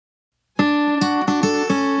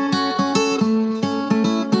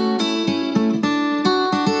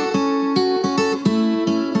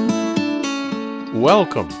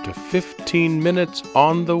Welcome to 15 Minutes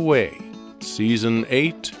on the Way, Season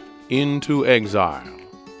 8, Into Exile.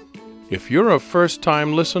 If you're a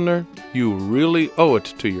first-time listener, you really owe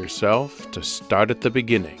it to yourself to start at the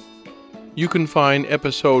beginning. You can find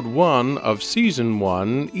Episode 1 of Season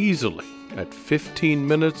 1 easily at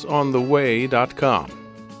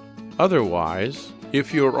 15minutesontheway.com. Otherwise,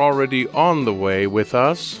 if you're already on the way with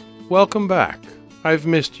us, welcome back. I've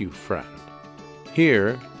missed you, friend.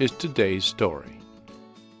 Here is today's story.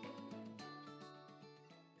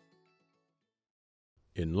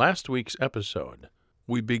 In last week's episode,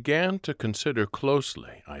 we began to consider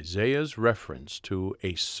closely Isaiah's reference to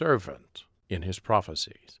a servant in his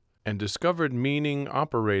prophecies, and discovered meaning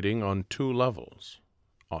operating on two levels.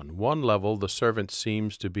 On one level, the servant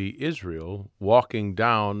seems to be Israel walking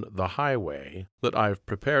down the highway that I've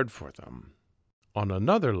prepared for them. On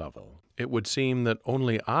another level, it would seem that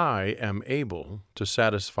only I am able to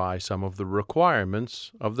satisfy some of the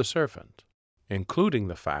requirements of the servant, including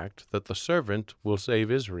the fact that the servant will save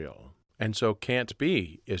Israel, and so can't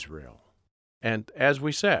be Israel. And as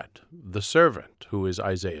we said, the servant, who is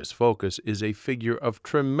Isaiah's focus, is a figure of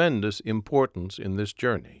tremendous importance in this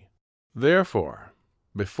journey. Therefore,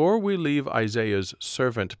 before we leave Isaiah's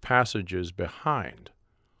servant passages behind,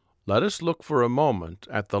 let us look for a moment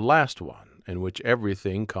at the last one, in which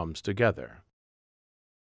everything comes together.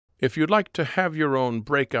 If you'd like to have your own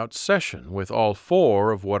breakout session with all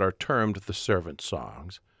four of what are termed the servant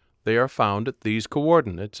songs, they are found at these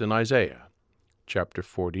coordinates in Isaiah, chapter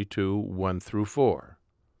 42, 1 through 4,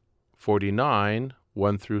 49,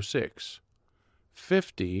 1 through 6,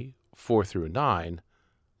 50, 4 through 9,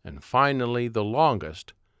 and finally the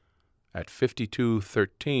longest at 52,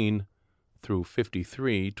 13 through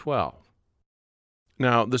 53, 12.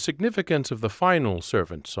 Now, the significance of the final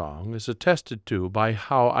servant song is attested to by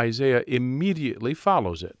how Isaiah immediately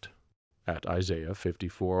follows it, at Isaiah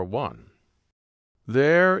 54:1.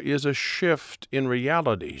 There is a shift in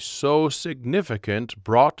reality so significant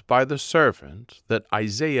brought by the servant that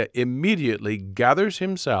Isaiah immediately gathers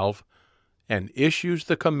himself and issues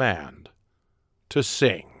the command to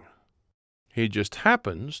sing. He just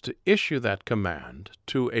happens to issue that command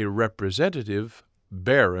to a representative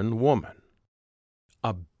barren woman.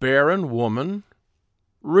 A barren woman?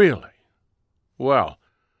 Really? Well,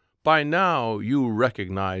 by now you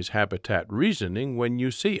recognize habitat reasoning when you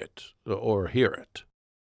see it, or hear it.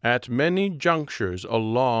 At many junctures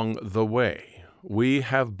along the way, we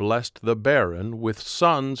have blessed the barren with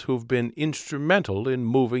sons who've been instrumental in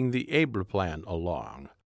moving the Abra plan along,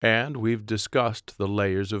 and we've discussed the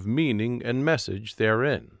layers of meaning and message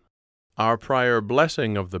therein. Our prior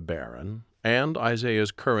blessing of the barren, and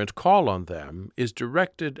Isaiah's current call on them, is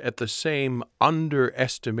directed at the same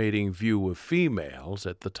underestimating view of females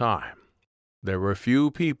at the time. There were few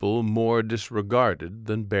people more disregarded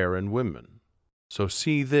than barren women. So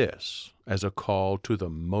see this as a call to the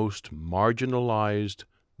most marginalized,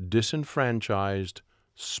 disenfranchised,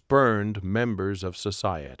 spurned members of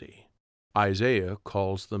society. Isaiah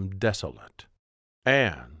calls them desolate,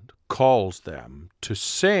 and calls them to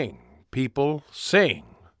sing. People, sing.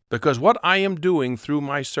 Because what I am doing through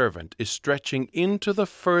my servant is stretching into the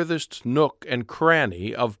furthest nook and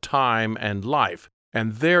cranny of time and life,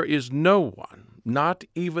 and there is no one, not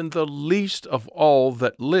even the least of all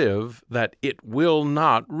that live, that it will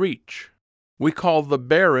not reach. We call the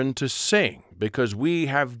barren to sing, because we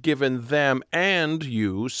have given them and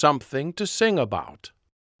you something to sing about.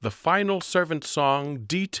 The final servant song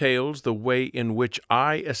details the way in which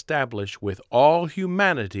I establish with all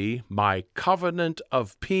humanity my covenant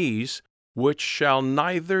of peace, which shall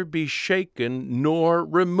neither be shaken nor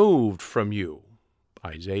removed from you.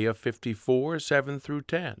 Isaiah 54, 7 through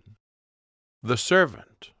 10. The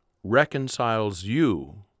servant reconciles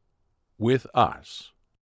you with us,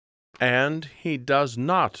 and he does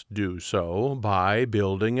not do so by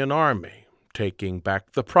building an army, taking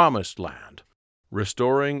back the promised land,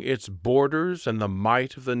 restoring its borders and the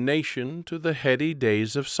might of the nation to the heady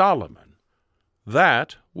days of Solomon.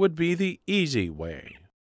 That would be the easy way.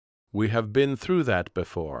 We have been through that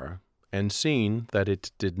before and seen that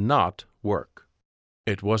it did not work.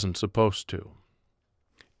 It wasn't supposed to.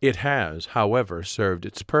 It has, however, served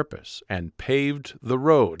its purpose and paved the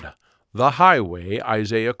road, the highway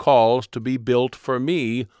Isaiah calls to be built for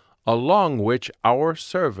me, along which our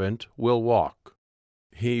servant will walk.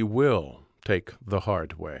 He will take the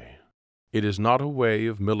hard way. It is not a way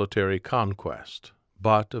of military conquest,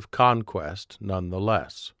 but of conquest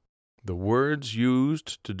nonetheless. The words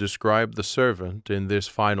used to describe the servant in this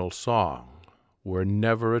final song were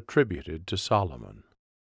never attributed to Solomon.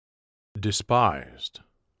 Despised,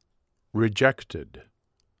 rejected,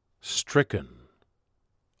 stricken,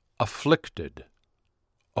 afflicted,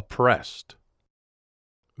 oppressed.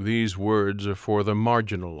 These words are for the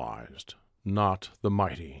marginalized, not the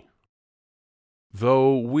mighty.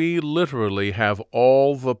 Though we literally have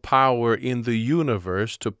all the power in the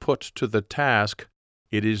universe to put to the task,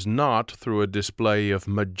 it is not through a display of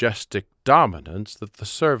majestic dominance that the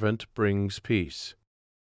servant brings peace.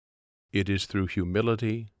 It is through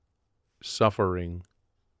humility, suffering,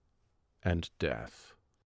 and death.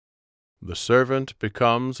 The servant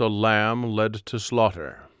becomes a lamb led to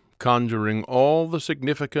slaughter, conjuring all the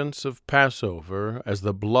significance of Passover as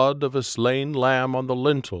the blood of a slain lamb on the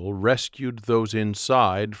lintel rescued those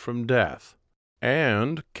inside from death,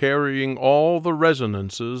 and carrying all the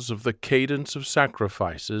resonances of the cadence of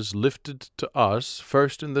sacrifices lifted to us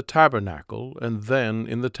first in the tabernacle and then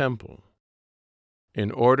in the temple.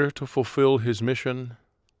 In order to fulfill his mission,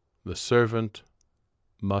 the servant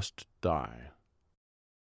must die.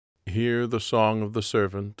 Hear the song of the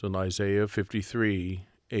servant in Isaiah 53,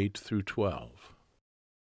 8 through 12.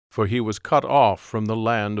 For he was cut off from the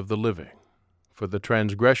land of the living. For the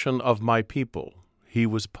transgression of my people he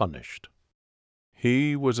was punished.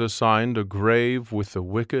 He was assigned a grave with the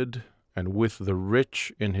wicked and with the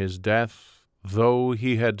rich in his death, though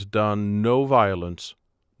he had done no violence,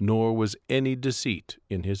 nor was any deceit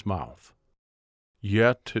in his mouth.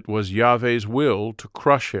 Yet it was Yahweh's will to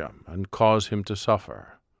crush him and cause him to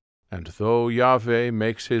suffer. And though Yahweh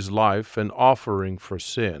makes his life an offering for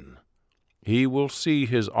sin, he will see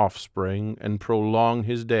his offspring and prolong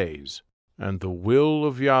his days, and the will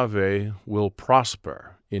of Yahweh will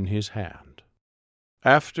prosper in his hand.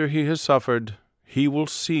 After he has suffered, he will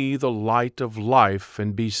see the light of life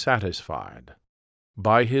and be satisfied.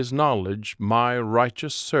 By his knowledge my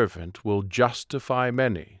righteous servant will justify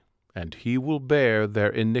many, and he will bear their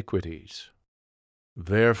iniquities.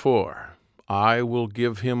 Therefore I will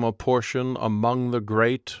give him a portion among the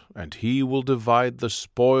great, and he will divide the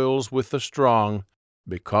spoils with the strong,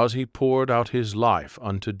 because he poured out his life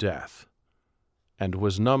unto death, and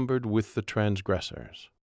was numbered with the transgressors.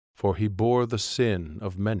 For he bore the sin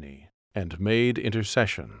of many, and made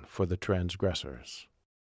intercession for the transgressors.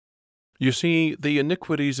 You see, the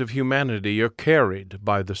iniquities of humanity are carried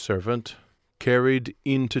by the servant, carried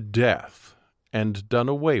into death, and done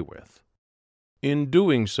away with. In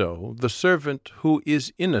doing so, the servant who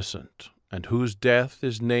is innocent, and whose death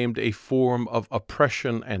is named a form of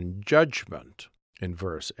oppression and judgment, in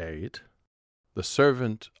verse 8, the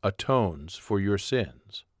servant atones for your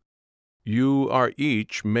sins. You are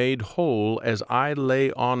each made whole as I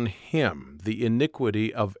lay on him the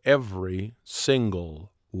iniquity of every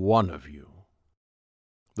single one of you.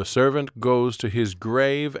 The servant goes to his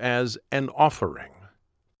grave as an offering,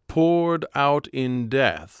 poured out in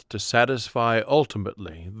death to satisfy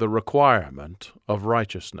ultimately the requirement of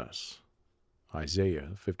righteousness.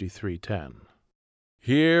 Isaiah 53:10.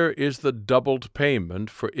 Here is the doubled payment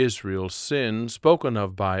for Israel's sin spoken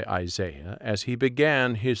of by Isaiah as he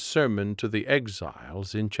began his sermon to the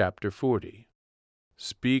exiles in chapter 40.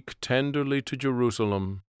 Speak tenderly to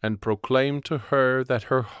Jerusalem, and proclaim to her that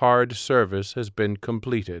her hard service has been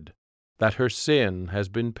completed, that her sin has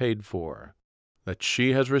been paid for, that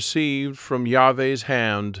she has received from Yahweh's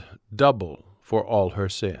hand double for all her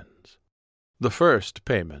sins. The first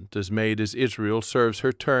payment is made as Israel serves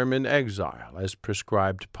her term in exile as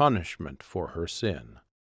prescribed punishment for her sin.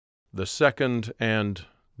 The second and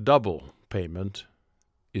double payment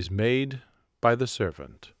is made by the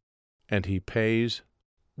servant, and he pays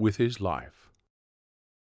with his life.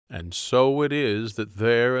 And so it is that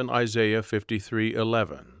there in Isaiah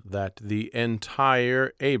 53:11 that the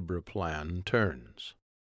entire Abra plan turns.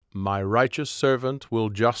 My righteous servant will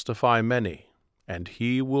justify many, and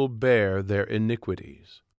he will bear their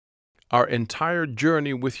iniquities. Our entire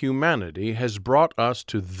journey with humanity has brought us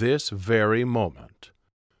to this very moment,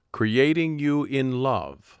 creating you in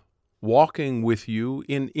love, walking with you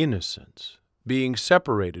in innocence, being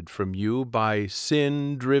separated from you by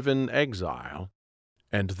sin-driven exile,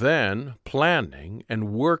 and then planning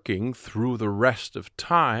and working through the rest of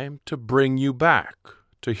time to bring you back,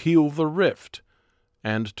 to heal the rift,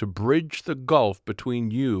 and to bridge the gulf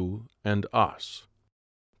between you and us,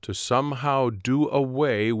 to somehow do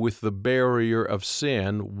away with the barrier of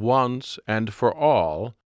sin once and for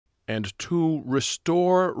all, and to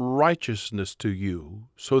restore righteousness to you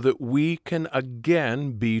so that we can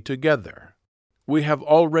again be together. We have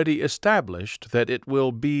already established that it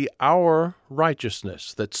will be our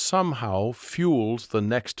righteousness that somehow fuels the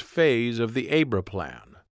next phase of the Abra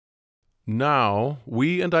plan. Now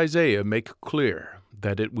we and Isaiah make clear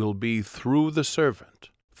that it will be through the servant,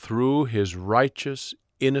 through his righteous,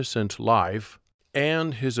 innocent life,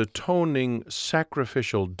 and his atoning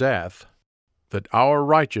sacrificial death, that our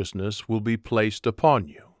righteousness will be placed upon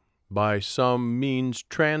you, by some means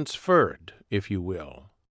transferred, if you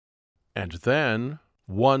will. And then,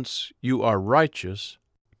 once you are righteous,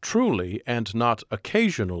 truly and not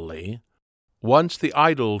occasionally, once the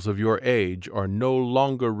idols of your age are no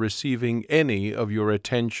longer receiving any of your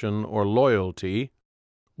attention or loyalty,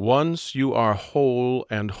 once you are whole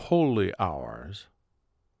and wholly ours,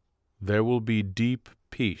 there will be deep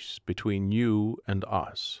peace between you and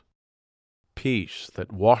us, peace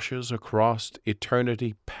that washes across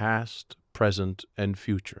eternity past, present, and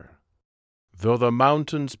future. Though the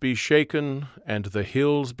mountains be shaken and the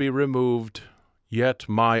hills be removed, yet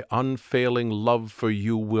my unfailing love for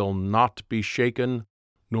you will not be shaken,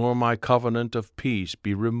 nor my covenant of peace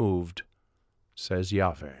be removed, says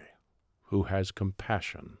Yahweh, who has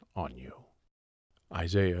compassion on you.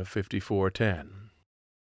 Isaiah 54:10.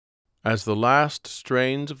 As the last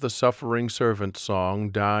strains of the suffering servant song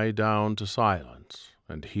die down to silence,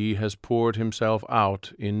 and he has poured himself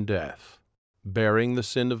out in death, bearing the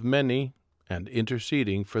sin of many and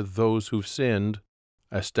interceding for those who've sinned,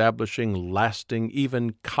 establishing lasting,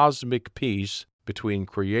 even cosmic peace between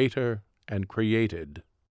Creator and created,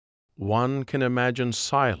 one can imagine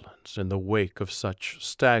silence in the wake of such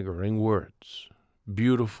staggering words,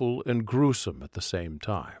 beautiful and gruesome at the same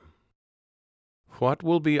time. What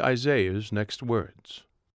will be Isaiah's next words?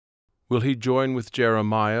 Will he join with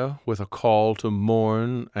Jeremiah with a call to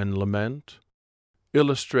mourn and lament?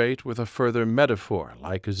 Illustrate with a further metaphor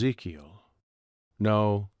like Ezekiel?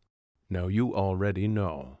 No, you already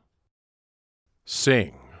know.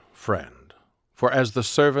 Sing, friend, for as the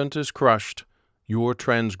servant is crushed, your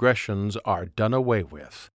transgressions are done away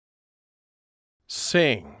with.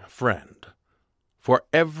 Sing, friend, for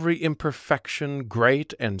every imperfection,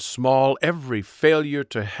 great and small, every failure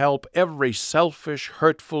to help, every selfish,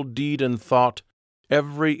 hurtful deed and thought,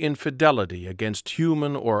 every infidelity against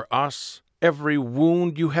human or us, every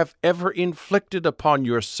wound you have ever inflicted upon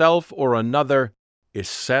yourself or another, is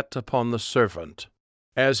set upon the servant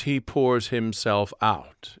as he pours himself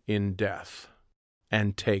out in death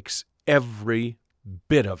and takes every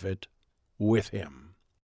bit of it with him.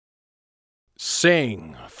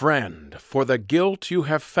 Sing, friend, for the guilt you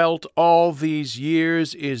have felt all these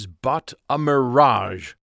years is but a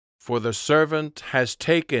mirage, for the servant has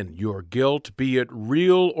taken your guilt, be it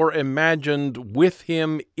real or imagined, with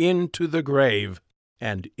him into the grave,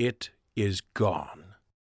 and it is gone.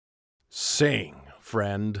 Sing,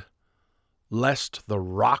 friend, lest the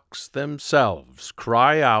rocks themselves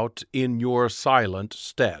cry out in your silent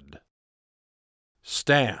stead.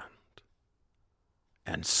 Stand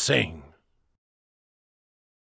and sing.